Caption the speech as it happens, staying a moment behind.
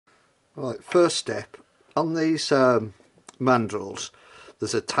Right, first step on these mandrels,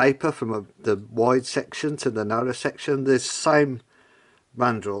 there's a taper from the wide section to the narrow section. There's the same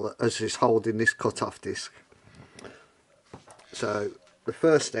mandrel as is holding this cut-off disc. So the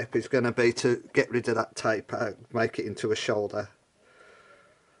first step is going to be to get rid of that taper, make it into a shoulder.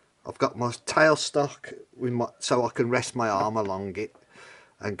 I've got my tailstock so I can rest my arm along it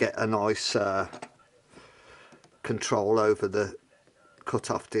and get a nice control over the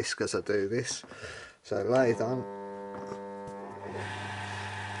cut-off disc as I do this. So lay it on.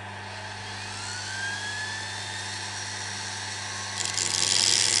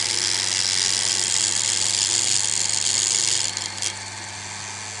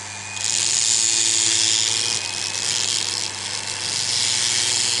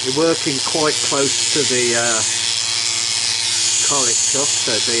 You're working quite close to the collet chuck,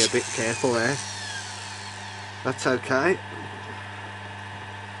 so be a bit careful there. That's okay.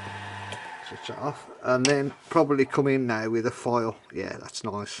 Switch it off, and then probably come in now with a file. Yeah, that's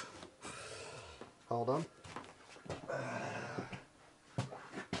nice. Hold on.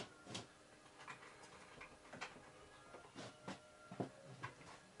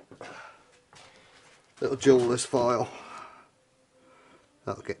 Little jeweler's file.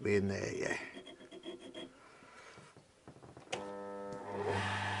 That'll get me in there, yeah.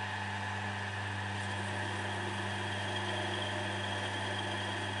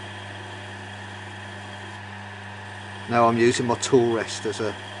 Now I'm using my tool rest as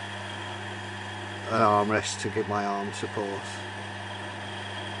an armrest to give my arm support.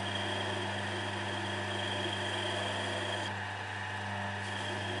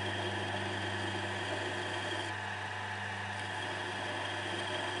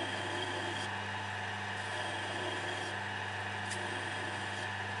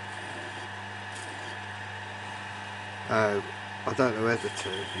 Oh, I don't know whether to,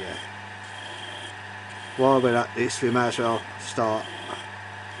 yeah. While we're at this, we may as well start.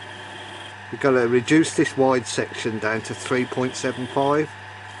 We've got to reduce this wide section down to 3.75,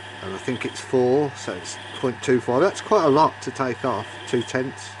 and I think it's 4, so it's 0.25. That's quite a lot to take off,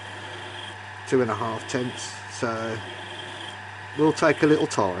 2/10, 2.5 tenths. So we'll take a little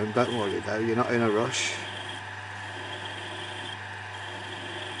time, don't worry though, you're not in a rush.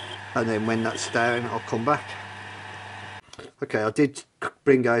 And then when that's down, I'll come back. Okay, I did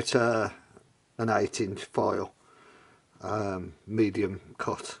bring out an 8-inch file, medium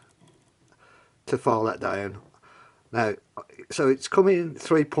cut, to file that down. Now, so it's coming in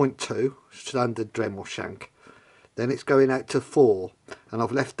 3.2 standard Dremel shank, then it's going out to 4, and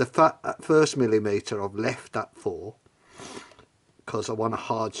I've left the first millimetre, I've left at 4 because I want a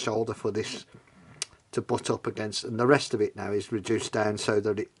hard shoulder for this to butt up against, and the rest of it now is reduced down so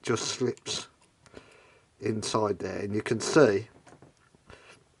that it just slips inside there. And you can see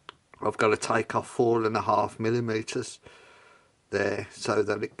I've got to take off 4.5 millimetres there so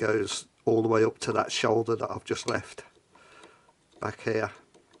that it goes all the way up to that shoulder that I've just left back here.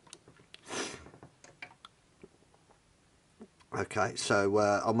 Okay, so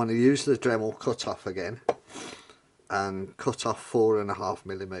I'm going to use the Dremel cut off again and cut off 4.5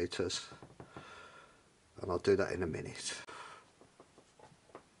 millimetres, and I'll do that in a minute.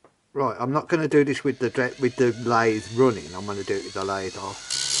 Right, I'm not going to do this with the lathe running, I'm going to do it with the lathe off.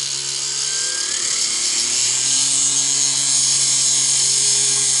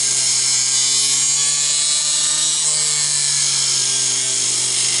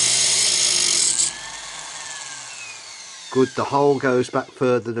 Good, the hole goes back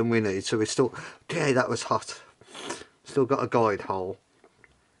further than we need, so we still, yeah, that was hot. Still got a guide hole.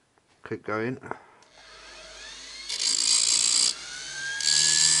 Keep going.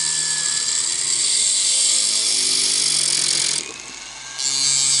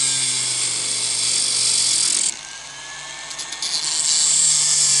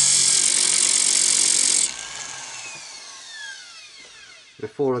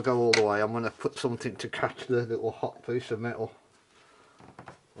 Before I go all the way, I'm going to put something to catch the little hot piece of metal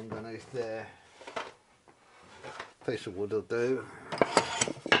underneath there. Piece of wood will do.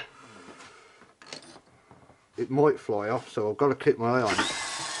 It might fly off, so I've got to keep my eye on it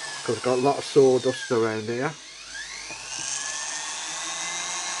because I've got a lot of sawdust around here.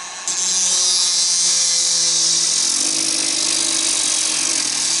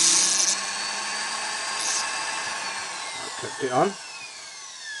 I kept it on.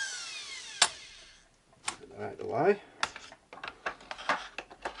 Out the way.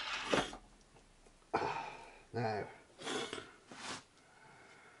 Now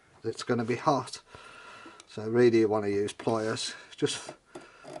it's going to be hot, so really you want to use pliers. Just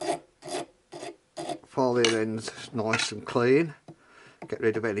file the ends nice and clean, get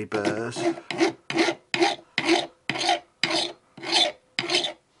rid of any burrs.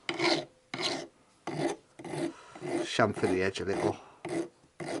 Chamfer the edge a little.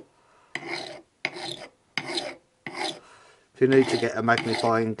 If you need to get a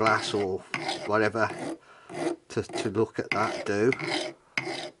magnifying glass or whatever to look at that, do.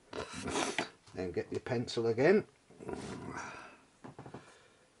 Then get your pencil again.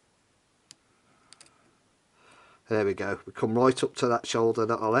 There we go. We come right up to that shoulder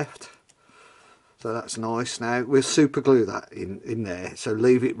that I left. So that's nice. Now we'll super glue that in there. So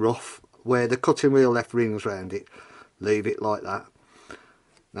leave it rough. Where the cutting wheel left rings around it, leave it like that.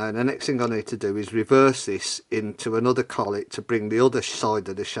 Now the next thing I need to do is reverse this into another collet to bring the other side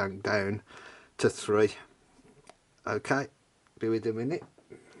of the shank down to 3. Okay, be with you in a minute.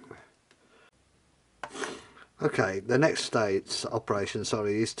 Okay, the next stage operation,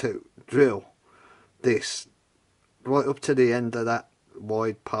 sorry, is to drill this right up to the end of that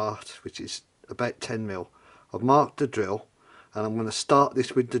wide part, which is about 10mm. I've marked the drill, and I'm going to start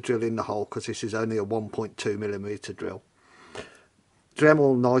this with the drill in the hole because this is only a 1.2mm drill.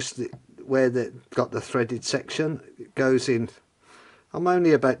 Dremel nicely where they got the threaded section, it goes in. I'm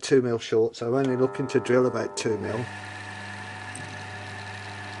only about 2mm short, so I'm only looking to drill about 2mm.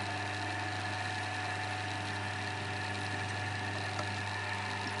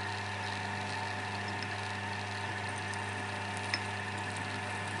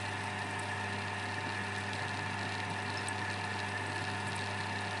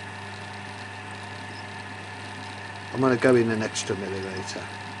 I'm going to go in an extra millimetre,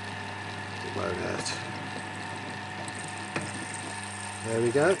 it won't hurt. There we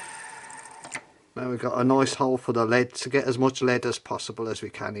go. Now we've got a nice hole for the lead, to get as much lead as possible as we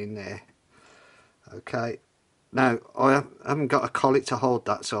can in there. Okay, now I haven't got a collet to hold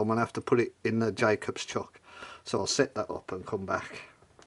that, so I'm going to have to put it in the Jacob's chuck. So I'll set that up and come back.